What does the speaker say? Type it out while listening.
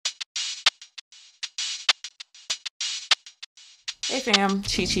Hey fam,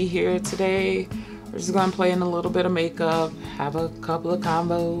 Chi Chi here. Today we're just gonna play in a little bit of makeup, have a couple of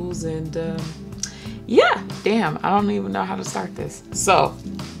combos, and yeah, damn, I don't even know how to start this. So,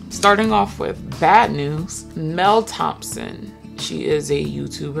 starting off with bad news, Mel Thompson. She is a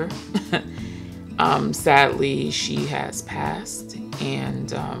YouTuber. Sadly, she has passed,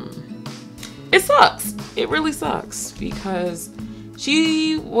 and it sucks. It really sucks because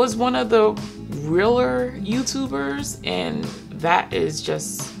she was one of the realer YouTubers, and that is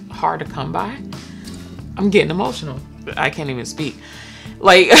just hard to come by. I'm getting emotional. I can't even speak.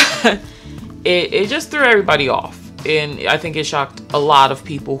 Like, it just threw everybody off. And I think it shocked a lot of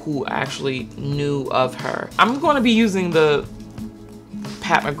people who actually knew of her. I'm going to be using the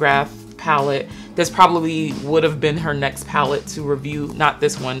Pat McGrath palette. This probably would have been her next palette to review. Not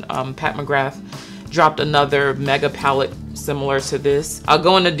this one. Pat McGrath dropped another mega palette similar to this. I'll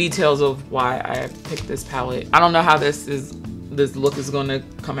go into details of why I picked this palette. I don't know how this look is going to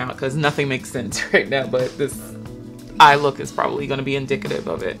come out because nothing makes sense right now, but this eye look is probably going to be indicative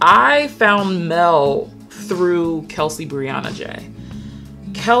of it. I found Mel through Kelsee Briana Jai.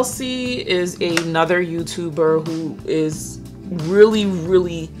 Kelsee is another YouTuber who is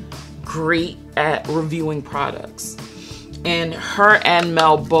really great at reviewing products, and her and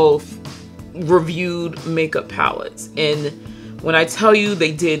Mel both reviewed makeup palettes. And when I tell you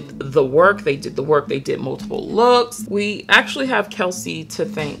they did the work, they did multiple looks. We actually have Kelsee to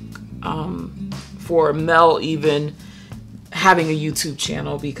thank for Mel even having a YouTube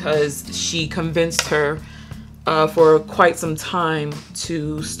channel, because she convinced her for quite some time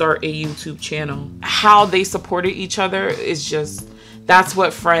to start a YouTube channel. How they supported each other is just, that's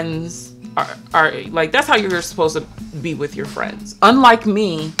what friends are like. That's how you're supposed to be with your friends. Unlike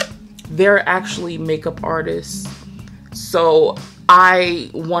me, they're actually makeup artists. So I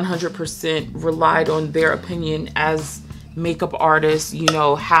 100% relied on their opinion as makeup artists, you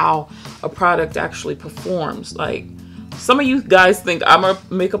know, how a product actually performs. Like, some of you guys think I'm a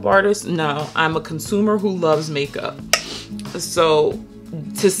makeup artist. No, I'm a consumer who loves makeup. So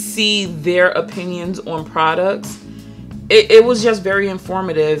to see their opinions on products, it was just very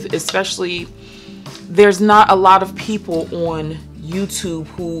informative. Especially, there's not a lot of people on YouTube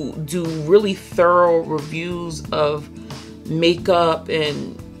who do really thorough reviews of makeup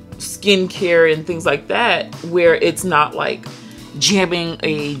and skincare and things like that, where it's not like jamming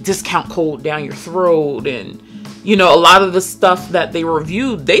a discount code down your throat. And you know, a lot of the stuff that they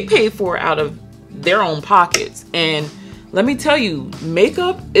reviewed, they paid for out of their own pockets. And let me tell you,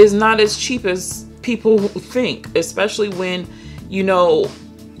 makeup is not as cheap as people think, especially when, you know,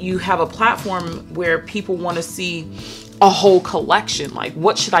 you have a platform where people want to see a whole collection. Like,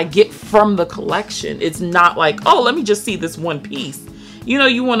 what should I get from the collection? It's not like, oh, let me just see this one piece. You know,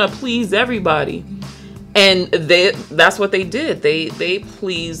 you want to please everybody. And that's what they did. They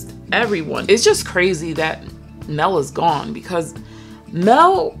pleased everyone. It's just crazy that Mel is gone, because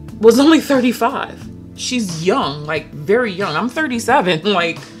Mel was only 35. She's young, like very young. I'm 37.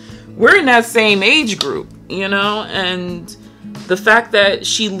 Like, we're in that same age group, you know? And the fact that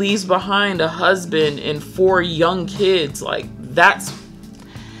she leaves behind a husband and 4 young kids, like, that's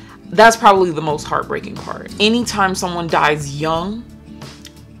probably the most heartbreaking part. Anytime someone dies young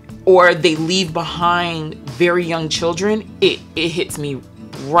or they leave behind very young children, it hits me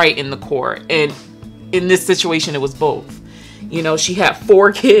right in the core. And in this situation, it was both. You know, she had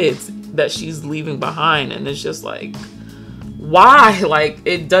 4 kids that she's leaving behind, and it's just like, why? Like,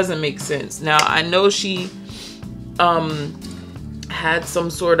 it doesn't make sense. Now, I know she had some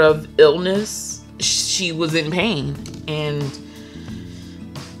sort of illness. She was in pain, and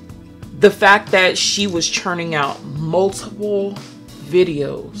the fact that she was churning out multiple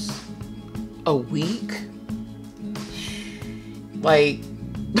videos a week, like,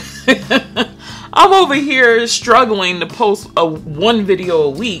 I'm over here struggling to post one video a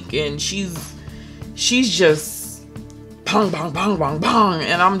week, and she's just bang, bang, bang, bang, bang.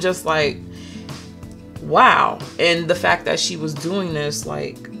 And I'm just like, wow. And the fact that she was doing this,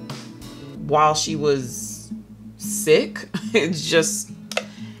 like, while she was sick,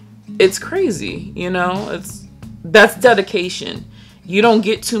 it's crazy, you know? That's dedication. You don't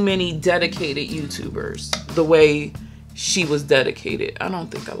get too many dedicated YouTubers the way she was dedicated. I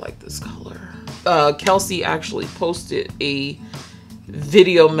don't think I like this color. Kelsee actually posted a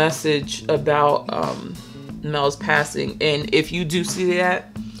video message about Mel's passing, and if you do see that,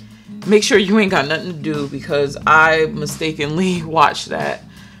 make sure you ain't got nothing to do, because I mistakenly watched that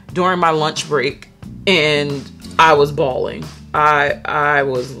during my lunch break and I was bawling. I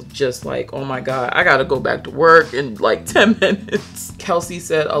was just like, oh my God, I gotta go back to work in like 10 minutes. Kelsee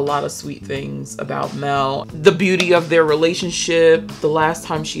said a lot of sweet things about Mel, the beauty of their relationship. The last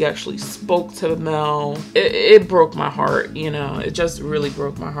time she actually spoke to Mel, it broke my heart, you know, it just really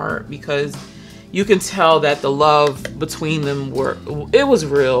broke my heart, because you can tell that the love between them it was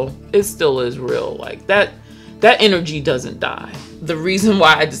real. It still is real. Like that energy doesn't die. The reason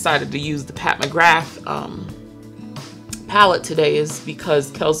why I decided to use the Pat McGrath palette today is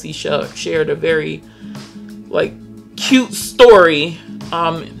because Kelsee shared a very like cute story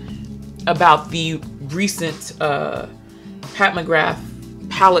about the recent Pat McGrath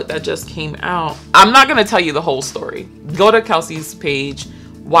palette that just came out. I'm not gonna tell you the whole story. Go to Kelsee's page,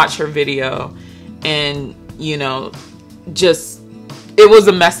 watch her video, and you know, just, it was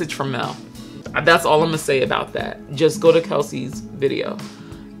a message from Mel. That's all I'm gonna say about that. Just go to Kelsee's video.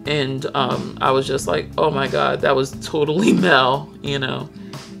 And I was just like, oh my God, that was totally Mel, you know.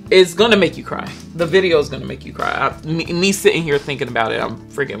 It's gonna make you cry. The video is gonna make you cry. Me sitting here thinking about it, I'm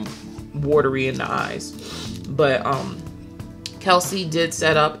freaking watery in the eyes. But Kelsee did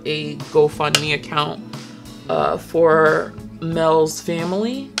set up a GoFundMe account for Mel's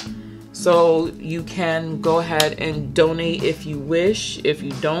family. So you can go ahead and donate if you wish. If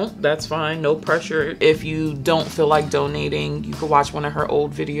you don't, that's fine, no pressure. If you don't feel like donating, you can watch one of her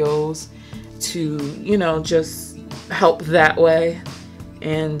old videos to, you know, just help that way.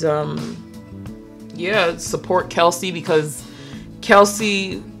 And yeah, support Kelsee, because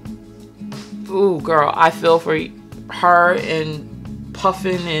Kelsee, ooh girl, I feel for her and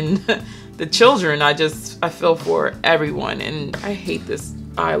Puffin and the children. I feel for everyone, and I hate this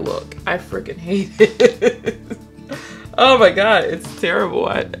eye look. I freaking hate it. Oh my God, it's terrible.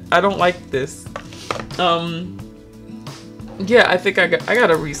 I don't like this. Yeah, I think I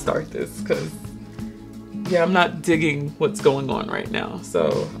gotta restart this, because yeah, I'm not digging what's going on right now.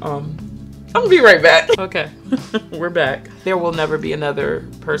 So I'm gonna be right back. Okay. We're back. There will never be another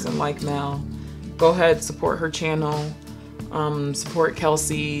person like Mel. Go ahead, support her channel, support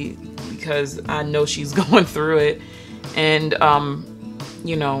Kelsee, because I know she's going through it. And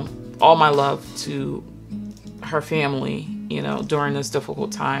you know, all my love to her family, you know, during this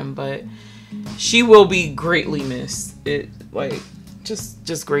difficult time. But she will be greatly missed. It like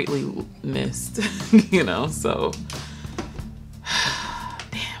just greatly missed. You know, so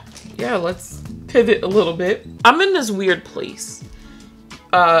damn. Yeah, let's pivot a little bit. I'm in this weird place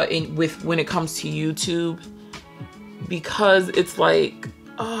when it comes to YouTube, because it's like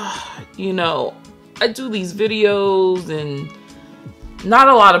you know, I do these videos and not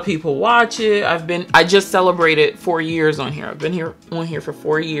a lot of people watch it. I just celebrated 4 years on here. I've been on here for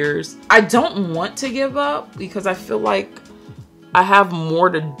 4 years. I don't want to give up, because I feel like I have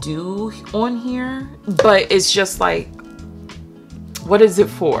more to do on here, but it's just like, what is it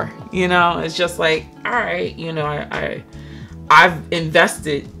for? You know, it's just like, all right, you know, I've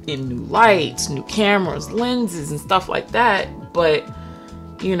invested in new lights, new cameras, lenses and stuff like that, but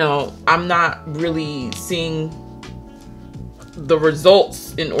you know, I'm not really seeing the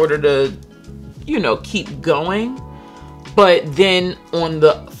results in order to, you know, keep going. But then on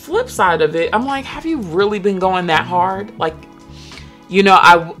the flip side of it, I'm like, have you really been going that hard? Like, you know,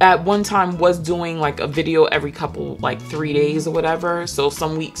 I at one time was doing like a video every couple, like 3 days or whatever. So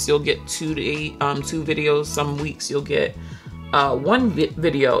some weeks you'll get two videos, some weeks you'll get one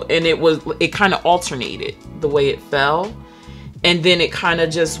video, and it kind of alternated the way it fell. And then it kind of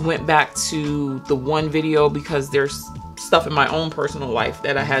just went back to the one video, because there's stuff in my own personal life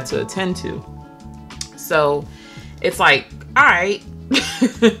that I had to attend to. So it's like, all right,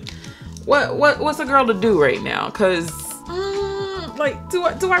 what's a girl to do right now? Because like, do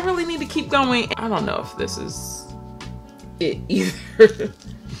I really need to keep going? I don't know if this is it either.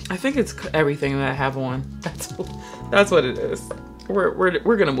 I think it's everything that I have on. That's what it is.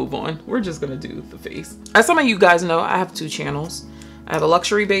 We're gonna move on. We're just gonna do the face. As some of you guys know, I have 2 channels. I have a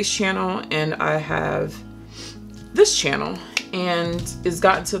luxury based channel, and I have this channel. And it's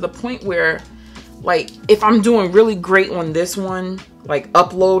gotten to the point where, like, if I'm doing really great on this one, like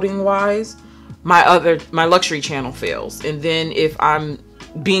uploading wise, my luxury channel fails. And then if I'm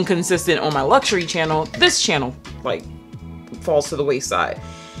being consistent on my luxury channel, this channel like falls to the wayside.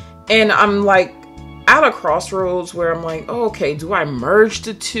 And I'm like at a crossroads where I'm like, oh, okay, do I merge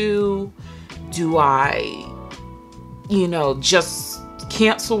the 2? Do I, you know, just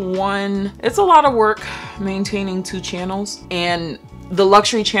cancel one? It's a lot of work maintaining 2 channels, and the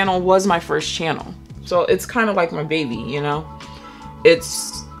luxury channel was my first channel. So it's kind of like my baby, you know?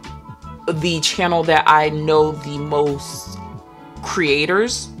 It's the channel that I know the most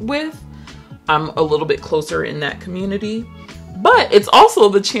creators with. I'm a little bit closer in that community. But it's also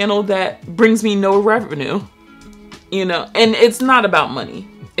the channel that brings me no revenue, you know, and it's not about money.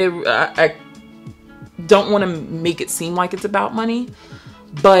 I don't want to make it seem like it's about money,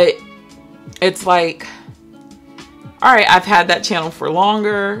 but it's like, all right, I've had that channel for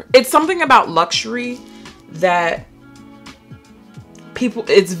longer. It's something about luxury that people,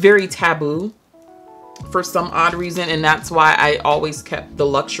 it's very taboo for some odd reason, and that's why I always kept the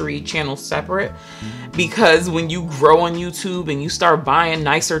luxury channel separate, because when you grow on YouTube and you start buying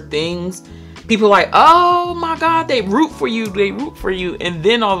nicer things, people are like, oh my God, they root for you, and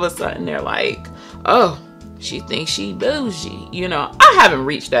then all of a sudden they're like, oh, she thinks she bougie, you know. I haven't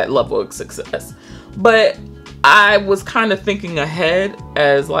reached that level of success, but I was kind of thinking ahead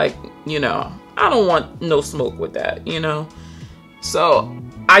as like, you know, I don't want no smoke with that, you know. So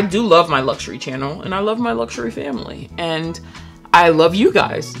I do love my luxury channel, and I love my luxury family, and I love you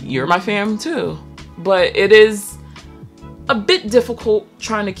guys. You're my fam too. But it is a bit difficult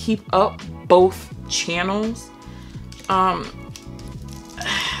trying to keep up both channels.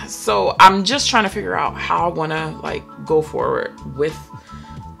 So I'm just trying to figure out how I want to like go forward with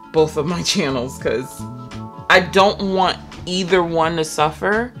both of my channels, because I don't want either one to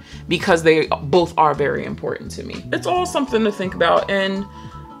suffer, because they both are very important to me. It's all something to think about. And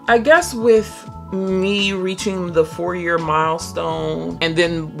I guess with me reaching the 4-year milestone, and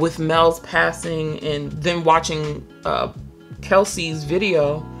then with Mel's passing, and then watching Kelsee's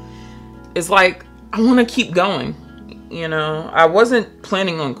video, it's like I want to keep going. You know, I wasn't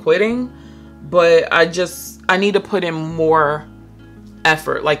planning on quitting, but I need to put in more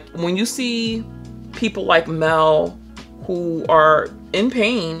effort. Like when you see people like Mel who are in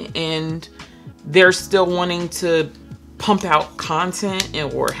pain and they're still wanting to pump out content,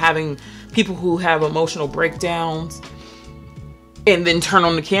 or having people who have emotional breakdowns and then turn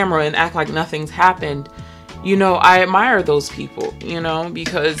on the camera and act like nothing's happened, you know, I admire those people, you know,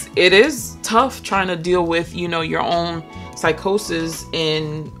 because it is tough trying to deal with, you know, your own psychosis,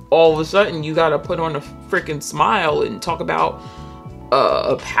 and all of a sudden you gotta put on a freaking smile and talk about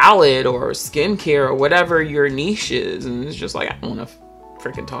a palette or skincare or whatever your niche is, and it's just like, I don't want to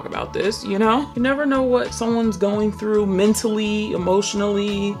freaking talk about this, you know? You never know what someone's going through mentally,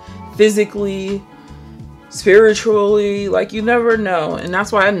 emotionally, physically, spiritually. Like, you never know. And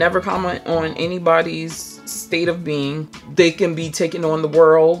that's why I never comment on anybody's state of being. They can be taking on the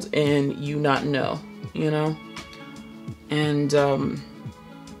world and you not know, you know? And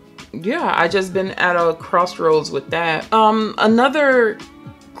yeah, I just been at a crossroads with that. Another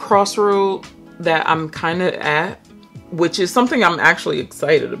crossroad that I'm kind of at, which is something I'm actually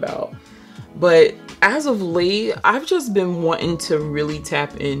excited about, but as of late, I've just been wanting to really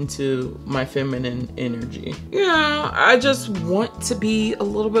tap into my feminine energy. Yeah, I just want to be a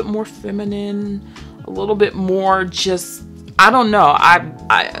little bit more feminine, a little bit more just, I don't know.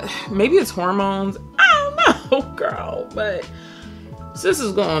 I maybe it's hormones. I don't know, girl, but sis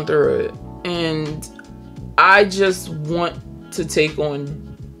is going through it, and I just want to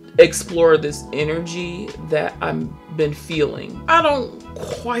explore this energy that I've been feeling. I don't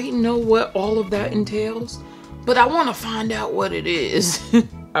quite know what all of that entails, but I want to find out what it is.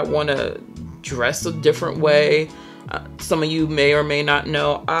 I want to dress a different way. Some of you may or may not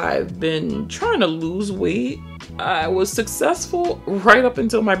know, I've been trying to lose weight. I was successful right up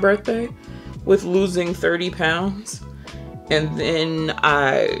until my birthday with losing 30 pounds. And then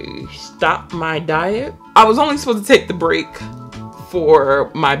I stopped my diet. I was only supposed to take the break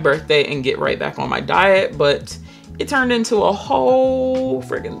for my birthday and get right back on my diet, but it turned into a whole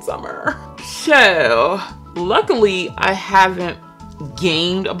friggin' summer. So luckily I haven't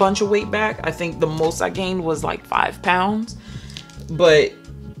gained a bunch of weight back. I think the most I gained was like 5 pounds, but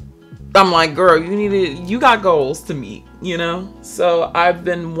I'm like, girl, you got goals to meet, you know? So I've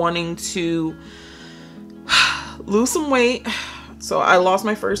been wanting to lose some weight. So I lost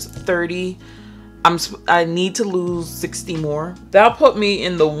my first 30. I need to lose 60 more. That'll put me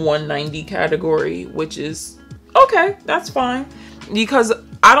in the 190 category, which is okay. That's fine, because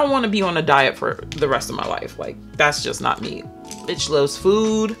I don't want to be on a diet for the rest of my life. Like, that's just not me. Bitch loves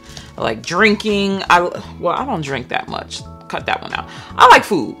food. I like drinking. Well, I don't drink that much. Cut that one out. I like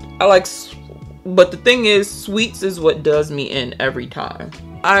food. But the thing is, sweets is what does me in every time.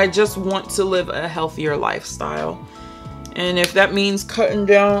 I just want to live a healthier lifestyle. And if that means cutting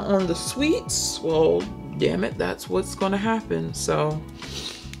down on the sweets, well, damn it, that's what's gonna happen. So,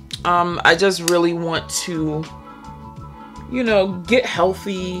 I just really want to, you know, get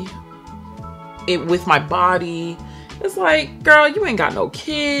healthy with my body. It's like, girl, you ain't got no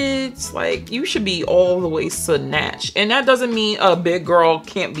kids. Like, you should be all the way snatched. And that doesn't mean a big girl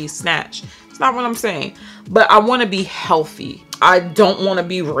can't be snatched. It's not what I'm saying. But I want to be healthy. I don't want to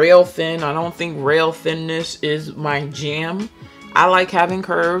be rail thin. I don't think rail thinness is my jam. I like having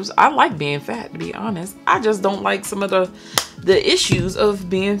curves. I like being fat, to be honest. I just don't like some of the issues of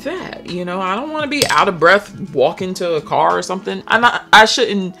being fat. You know, I don't want to be out of breath walking to a car or something. I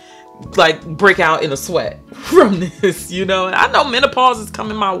shouldn't like break out in a sweat from this, you know. And I know menopause is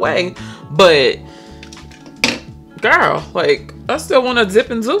coming my way, but girl, like, I still want to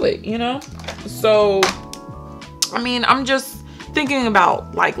dip into it, you know. So I mean, I'm just thinking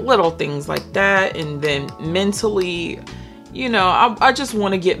about like little things like that. And then mentally, you know, I just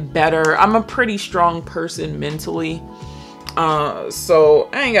want to get better. I'm a pretty strong person mentally, so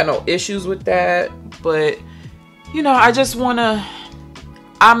I ain't got no issues with that. But you know, I just want to,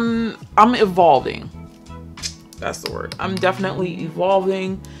 I'm evolving. That's the word. I'm definitely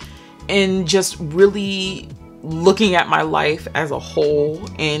evolving and just really looking at my life as a whole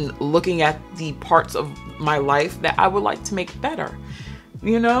and looking at the parts of my life that I would like to make better,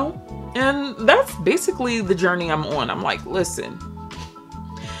 you know? And that's basically the journey I'm on. I'm like, listen,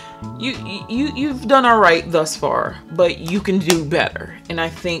 you've done all right thus far, but you can do better. And I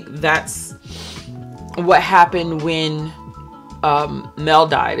think that's what happened when Mel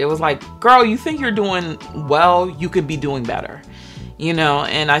died. It was like, girl, you think you're doing well, you could be doing better, you know?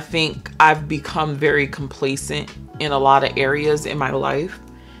 And I think I've become very complacent in a lot of areas in my life.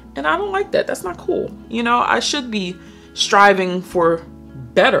 And I don't like that. That's not cool. You know, I should be striving for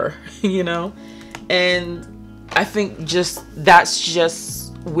better, you know? And I think that's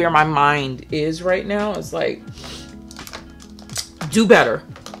just where my mind is right now. It's like, do better.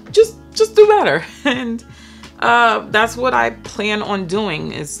 Just do better. And that's what I plan on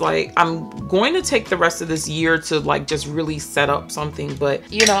doing. It's like, I'm going to take the rest of this year to like just really set up something. But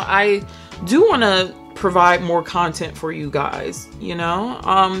you know, I do want to provide more content for you guys, you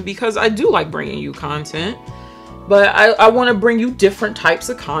know, because I do like bringing you content, but I want to bring you different types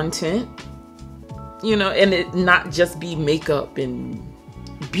of content, you know, and it not just be makeup and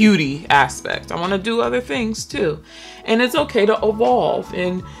beauty aspect. I want to do other things too. And it's okay to evolve.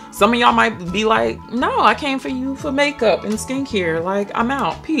 And some of y'all might be like, no, I came for you for makeup and skincare. Like, I'm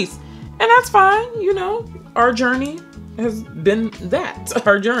out. Peace. And that's fine. You know, our journey has been that.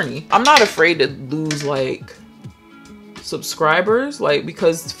 Our journey. I'm not afraid to lose like subscribers, like,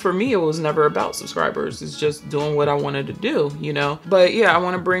 because for me it was never about subscribers. It's just doing what I wanted to do, you know. But yeah, I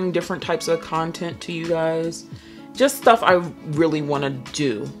want to bring different types of content to you guys. Just stuff I really want to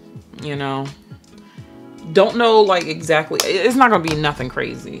do, you know. Don't know like exactly, it's not gonna be nothing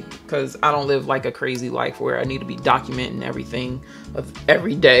crazy because I don't live like a crazy life where I need to be documenting everything of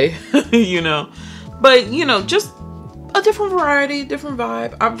every day, you know. But you know, just a different variety, different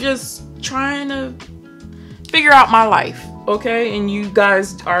vibe. I'm just trying to figure out my life, okay? And you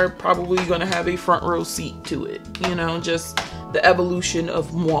guys are probably gonna have a front row seat to it, you know, just the evolution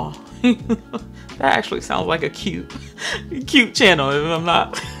of moi. That actually sounds like a cute channel. If I'm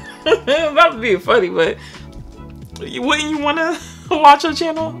not about being funny, but wouldn't you want to watch a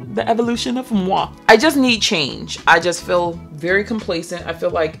channel? The evolution of moi. I just need change. I just feel very complacent. I feel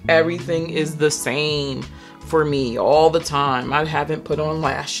like everything is the same for me all the time. I haven't put on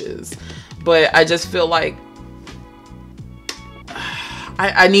lashes, but I just feel like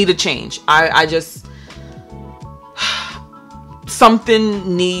I need a change. I just,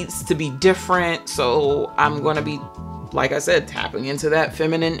 something needs to be different. So I'm going to be, like I said, tapping into that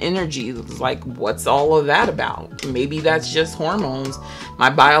feminine energy. It's like, what's all of that about? Maybe that's just hormones.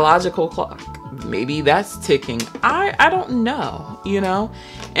 My biological clock, maybe that's ticking. I don't know, you know?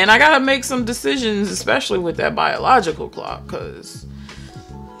 And I got to make some decisions, especially with that biological clock, because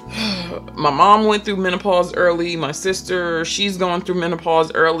my mom went through menopause early. My sister, she's going through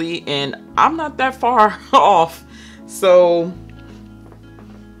menopause early, and I'm not that far off. So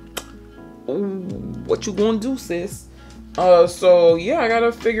what you gonna do, sis? So yeah, I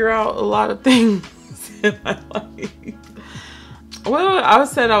gotta figure out a lot of things in my life. Well, I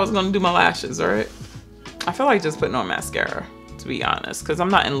said I was gonna do my lashes, all right? I feel like just putting on mascara, to be honest, because I'm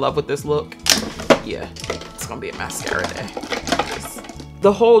not in love with this look. Yeah, it's gonna be a mascara day.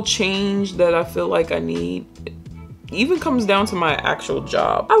 The whole change that I feel like I need even comes down to my actual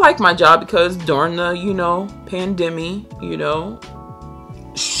job. I like my job because during the, you know, pandemic, you know,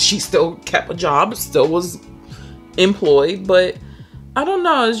 she still kept a job, still was employed, but I don't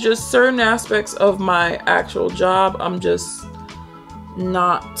know, it's just certain aspects of my actual job I'm just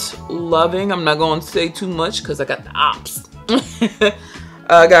not loving. I'm not going to say too much because I got the ops.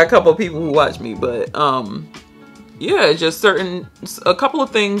 I got a couple of people who watch me, but yeah, just a couple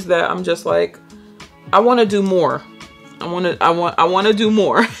of things that I'm just like, I want to do more. I want to do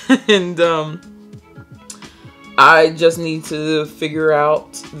more. And I just need to figure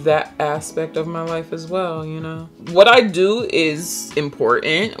out that aspect of my life as well, you know. What I do is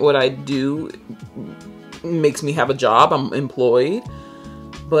important. What I do makes me have a job. I'm employed.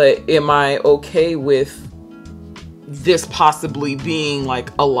 But am I okay with this possibly being like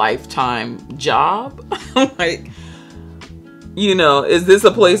a lifetime job? Like, you know, is this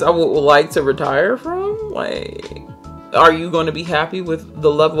a place I would like to retire from? Like, are you going to be happy with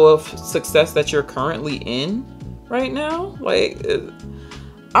the level of success that you're currently in right now?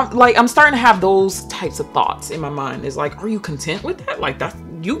 I'm starting to have those types of thoughts in my mind. It's like, are you content with that? Like, that's,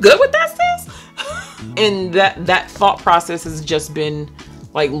 you good with that, sis? And that thought process has just been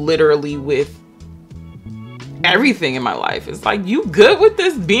like literally with everything in my life. It's like, you good with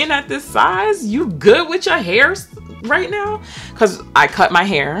this being at this size? You good with your hair right now? Because I cut my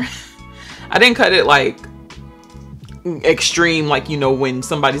hair. I didn't cut it like extreme, like, you know, when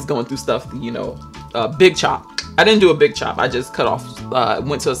somebody's going through stuff, you know, big chop. I didn't do a big chop. I just cut off,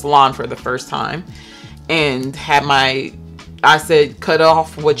 went to a salon for the first time and had I said, cut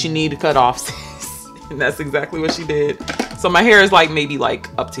off what you need to cut off, sis. And that's exactly what she did. So my hair is like maybe like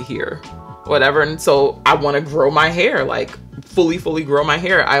up to here, whatever. And so I want to grow my hair, like fully grow my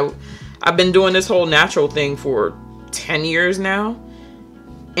hair. I've been doing this whole natural thing for 10 years now.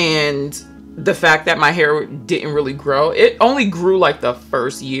 And the fact that my hair didn't really grow, it only grew like the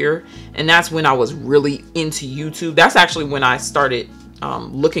first year. And that's when I was really into YouTube. That's actually when I started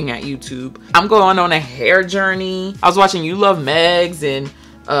looking at YouTube. I'm going on a hair journey. I was watching You Love Megs and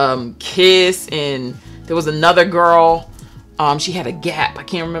Kiss, and there was another girl. She had a gap. I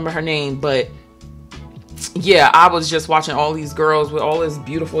can't remember her name, but yeah, I was just watching all these girls with all this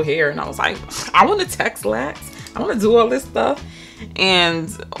beautiful hair, and I was like, I want to text lax. I want to do all this stuff. And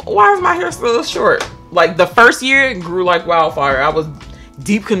why is my hair so short? Like the first year, it grew like wildfire. I was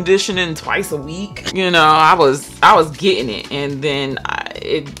deep conditioning twice a week. You know, I was getting it, and then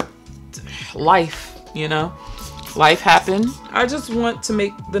life, you know, life happened. I just want to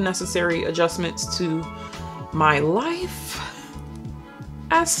make the necessary adjustments to my life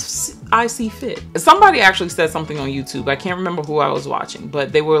as I see fit. Somebody actually said something on YouTube. I can't remember who I was watching,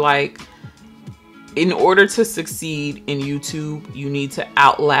 but they were like, in order to succeed in YouTube, you need to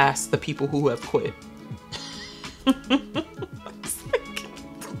outlast the people who have quit.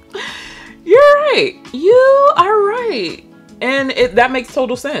 You're right. You are right. And that makes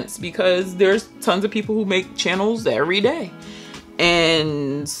total sense, because there's tons of people who make channels every day.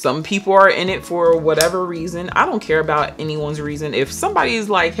 And some people are in it for whatever reason. I don't care about anyone's reason. If somebody is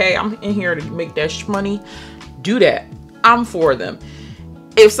like, hey, I'm in here to make that money, do that. I'm for them.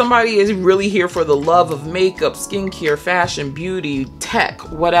 If somebody is really here for the love of makeup, skincare, fashion, beauty, tech,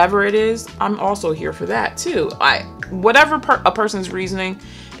 whatever it is, I'm also here for that too. Whatever a person's reasoning,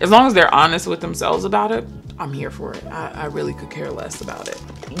 as long as they're honest with themselves about it, I'm here for it. I really could care less about it.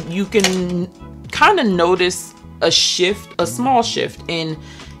 You can kind of notice a small shift in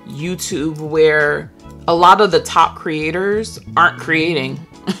YouTube where a lot of the top creators aren't creating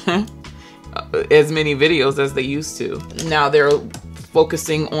as many videos as they used to. Now they're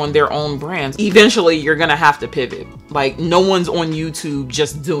focusing on their own brands. Eventually you're gonna have to pivot. Like, no one's on YouTube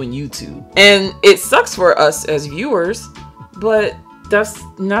just doing YouTube. And it sucks for us as viewers, but that's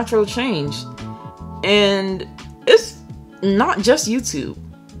natural change. And it's not just YouTube.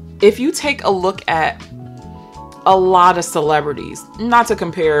 If you take a look at a lot of celebrities, not to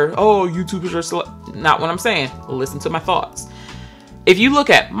compare, oh, YouTubers are not what I'm saying. Listen to my thoughts. If you look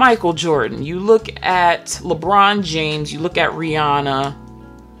at Michael Jordan, you look at LeBron James, you look at Rihanna,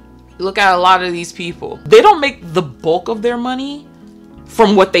 you look at a lot of these people, they don't make the bulk of their money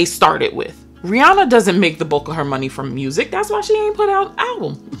from what they started with. Rihanna doesn't make the bulk of her money from music. That's why she ain't put out an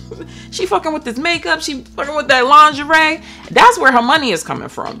album. She fucking with this makeup. She fucking with that lingerie. That's where her money is coming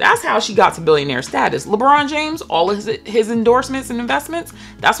from. That's how she got to billionaire status. LeBron James, all of his endorsements and investments,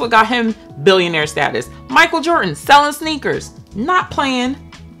 that's what got him billionaire status. Michael Jordan, selling sneakers, not playing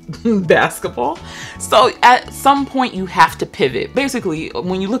basketball. So at some point you have to pivot. Basically,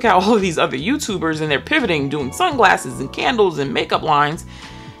 when you look at all of these other YouTubers and they're pivoting, doing sunglasses and candles and makeup lines,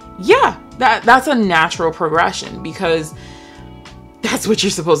 yeah, that's a natural progression, because that's what you're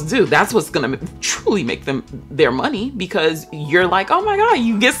supposed to do. That's what's gonna truly make them their money, because you're like, oh my God,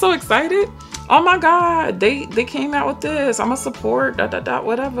 you get so excited. Oh my God, they came out with this. I'm gonna support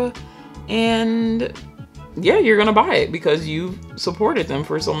whatever. And yeah, you're gonna buy it because you supported them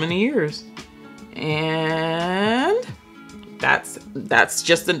for so many years. And that's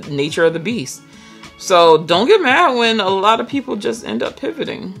just the nature of the beast. So don't get mad when a lot of people just end up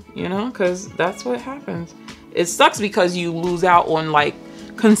pivoting, you know, because that's what happens. it sucks because you lose out on like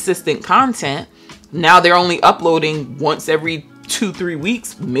consistent content. Now they're only uploading once every 2-3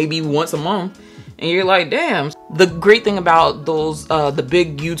 weeks, maybe once a month. And you're like, damn. The great thing about those, the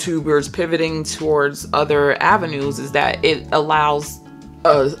big YouTubers pivoting towards other avenues is that it allows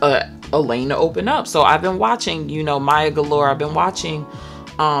a lane to open up. So I've been watching, you know, Maya Galore. I've been watching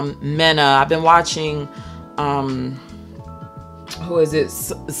Mena. I've been watching, who is it?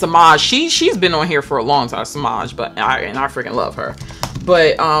 Samaj. She's been on here for a long time, Samaj, but I freaking love her.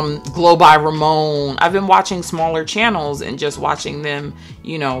 But Glow by Ramon. I've been watching smaller channels and just watching them,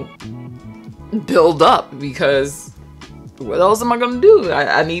 you know, build up, because what else am I gonna do?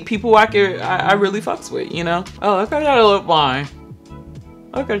 I need people I really fucks with, you know? Oh, look at that lip line.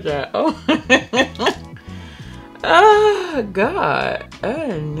 Look at that. Oh. Oh God.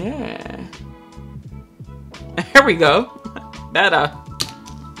 Oh nah. Here we go. That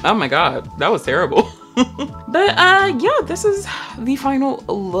oh my God, that was terrible. But yeah, this is the final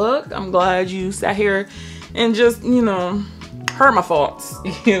look. I'm glad you sat here and just, you know, heard my thoughts,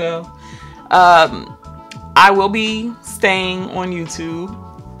 you know. I will be staying on YouTube,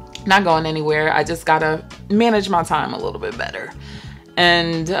 not going anywhere. I just gotta manage my time a little bit better.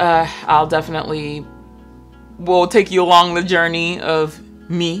 And I'll definitely will take you along the journey of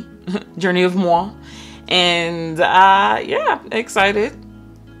me, journey of moi. And yeah, excited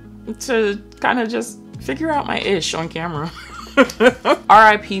to kind of just figure out my ish on camera.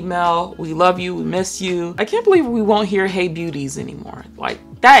 R.I.P. Mel, we love you, we miss you. I can't believe we won't hear Hey Beauties anymore. Like,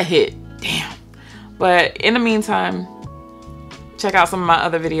 that hit, damn. But in the meantime, check out some of my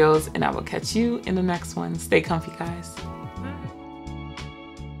other videos and I will catch you in the next one. Stay comfy, guys. Bye.